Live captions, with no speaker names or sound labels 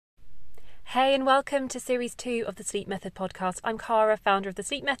Hey, and welcome to Series 2 of the Sleep Method podcast. I'm Cara, founder of the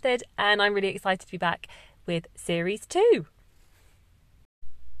Sleep Method, and I'm really excited to be back with Series 2.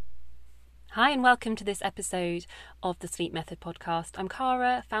 Hi, and welcome to this episode of the Sleep Method podcast. I'm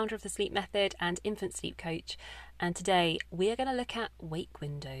Cara, founder of the Sleep Method and infant sleep coach, and today we are going to look at wake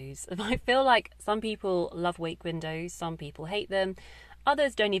windows. I feel like some people love wake windows, some people hate them,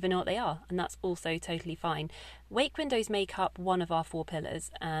 others don't even know what they are, and that's also totally fine. Wake windows make up one of our 4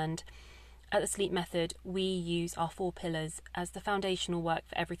 pillars, and at the Sleep Method, we use our 4 pillars as the foundational work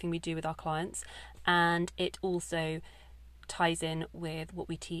for everything we do with our clients, and it also ties in with what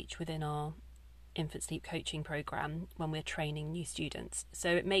we teach within our infant sleep coaching program when we're training new students.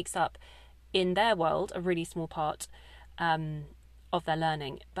 So it makes up, in their world, a really small part of their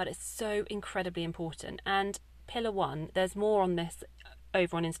learning, but it's so incredibly important. And pillar 1, there's more on this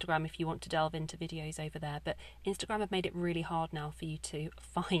over on Instagram if you want to delve into videos over there, but Instagram have made it really hard now for you to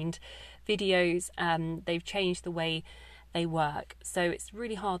find videos. They've changed the way they work, so it's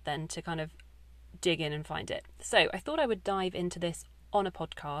really hard then to kind of dig in and find it. So I thought I would dive into this on a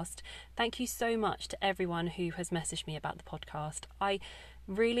podcast. Thank you so much to everyone who has messaged me about the podcast. I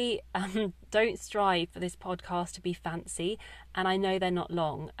really don't strive for this podcast to be fancy, and I know they're not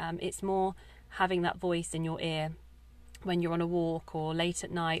long. It's more having that voice in your ear when you're on a walk or late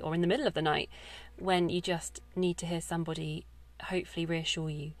at night or in the middle of the night, when you just need to hear somebody hopefully reassure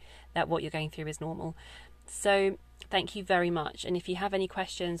you that what you're going through is normal. So thank you very much. And if you have any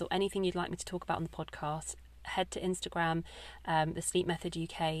questions or anything you'd like me to talk about on the podcast, head to Instagram, the Sleep Method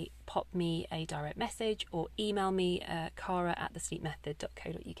UK, pop me a direct message or email me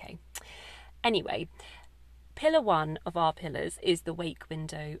cara@thesleepmethod.co.uk. Anyway, pillar 1 of our pillars is the wake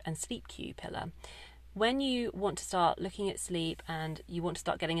window and sleep cue pillar. When you want to start looking at sleep and you want to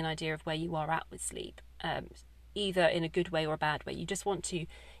start getting an idea of where you are at with sleep, either in a good way or a bad way, you just want to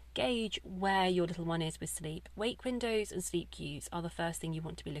gauge where your little one is with sleep. Wake windows and sleep cues are the first thing you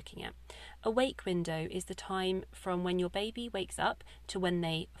want to be looking at. A wake window is the time from when your baby wakes up to when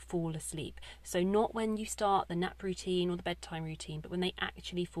they fall asleep. So not when you start the nap routine or the bedtime routine, but when they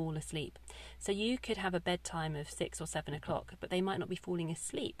actually fall asleep. So you could have a bedtime of 6 or 7 o'clock, but they might not be falling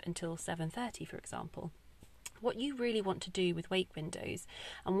asleep until 7:30, for example. What you really want to do with wake windows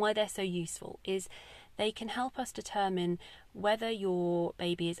and why they're so useful is they can help us determine whether your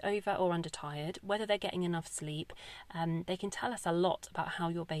baby is over or under tired, whether they're getting enough sleep. They can tell us a lot about how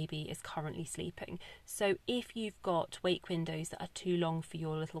your baby is currently sleeping. So if you've got wake windows that are too long for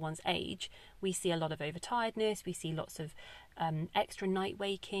your little one's age, we see a lot of overtiredness, we see lots of extra night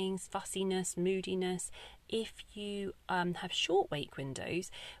wakings, fussiness, moodiness. If you have short wake windows,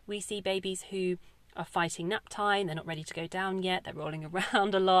 we see babies who are fighting nap time, they're not ready to go down yet, they're rolling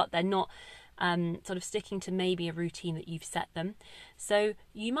around a lot, they're not sort of sticking to maybe a routine that you've set them. So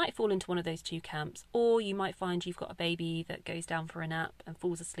you might fall into one of those 2 camps, or you might find you've got a baby that goes down for a nap and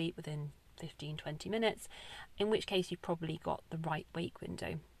falls asleep within 15-20 minutes, in which case you've probably got the right wake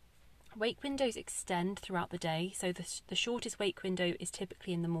window. Wake windows extend throughout the day, so the shortest wake window is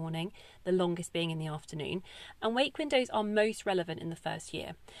typically in the morning, the longest being in the afternoon, and wake windows are most relevant in the first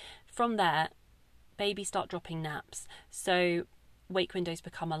year. From there, babies start dropping naps, so wake windows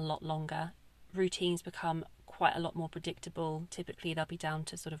become a lot longer. Routines become quite a lot more predictable. Typically they'll be down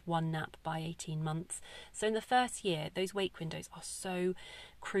to sort of 1 nap by 18 months. So in the first year, those wake windows are so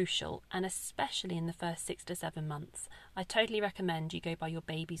crucial, and especially in the first 6 to 7 months. I totally recommend you go by your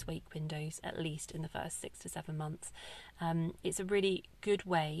baby's wake windows, at least in the first 6 to 7 months. It's a really good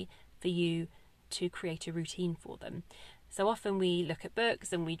way for you to create a routine for them. So often we look at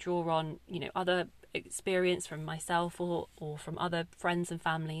books and we draw on, other experience from myself or from other friends and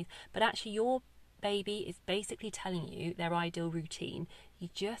family, but actually your baby is basically telling you their ideal routine. You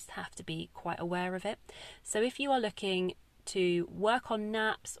just have to be quite aware of it. So if you are looking to work on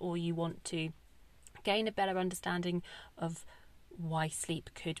naps, or you want to gain a better understanding of why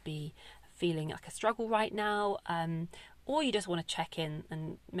sleep could be feeling like a struggle right now, or you just want to check in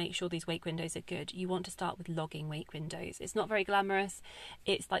and make sure these wake windows are good, you want to start with logging wake windows. It's not very glamorous.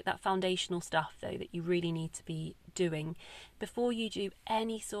 It's like that foundational stuff, though, that you really need to be doing before you do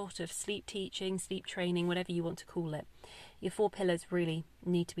any sort of sleep teaching, sleep training, whatever you want to call it. Your 4 pillars really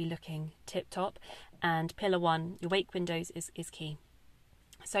need to be looking tip-top, and pillar 1, your wake windows, is key.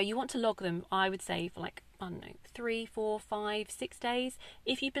 So you want to log them, I would say, for 3, 4, 5, 6 days.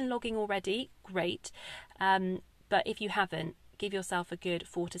 If you've been logging already, great. But if you haven't, give yourself a good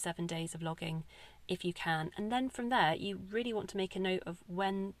 4 to 7 days of logging if you can. And then from there, you really want to make a note of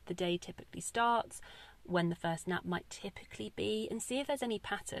when the day typically starts, when the first nap might typically be, and see if there's any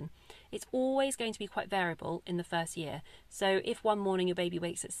pattern. It's always going to be quite variable in the first year. So if one morning your baby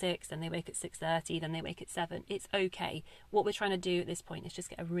wakes at 6, then they wake at 6:30, then they wake at 7, it's okay. What we're trying to do at this point is just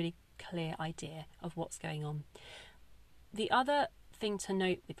get a really clear idea of what's going on. The other thing to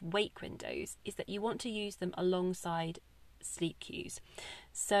note with wake windows is that you want to use them alongside sleep cues.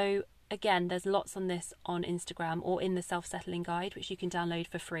 So again, there's lots on this on Instagram or in the self-settling guide, which you can download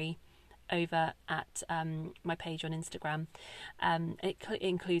for free over at my page on Instagram. It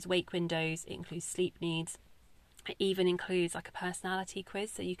includes wake windows, it includes sleep needs, it even includes like a personality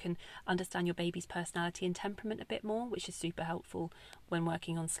quiz, so you can understand your baby's personality and temperament a bit more, which is super helpful when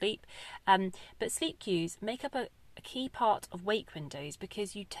working on sleep. But sleep cues make up a key part of wake windows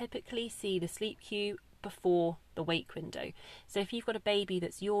because you typically see the sleep cue before the wake window. So if you've got a baby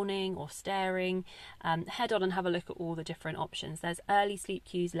that's yawning or staring, head on and have a look at all the different options. There's early sleep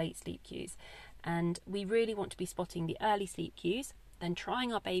cues, late sleep cues, and we really want to be spotting the early sleep cues, then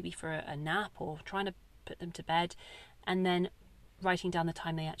trying our baby for a nap or trying to put them to bed, and then writing down the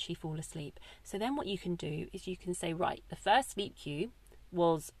time they actually fall asleep. So then what you can do is you can say, right, the first sleep cue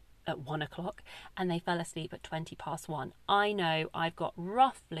was at 1 o'clock and they fell asleep at 20 past 1. I know I've got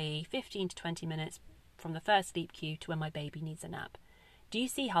roughly 15 to 20 minutes from the first sleep cue to when my baby needs a nap. Do you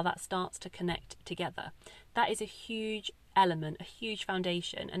see how that starts to connect together? That is a huge element, a huge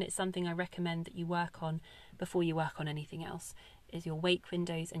foundation, and it's something I recommend that you work on before you work on anything else, is your wake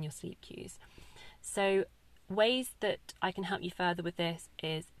windows and your sleep cues. So ways that I can help you further with this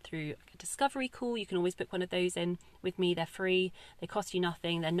is through a discovery call. You can always book one of those in with me. They're free, they cost you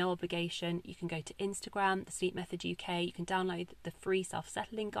nothing, they're no obligation. You can go to Instagram, the Sleep Method UK, you can download the free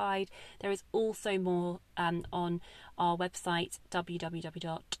self-settling guide. There is also more on our website,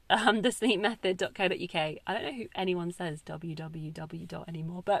 www.thesleepmethod.co.uk. I don't know who anyone says www.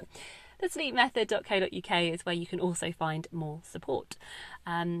 anymore, but thesleepmethod.co.uk is where you can also find more support.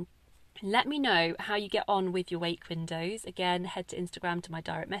 Let me know how you get on with your wake windows. Again, head to Instagram to my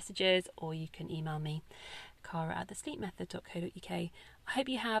direct messages, or you can email me, cara@thesleepmethod.co.uk. I hope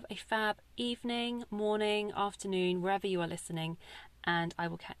you have a fab evening, morning, afternoon, wherever you are listening, and I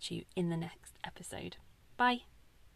will catch you in the next episode. Bye.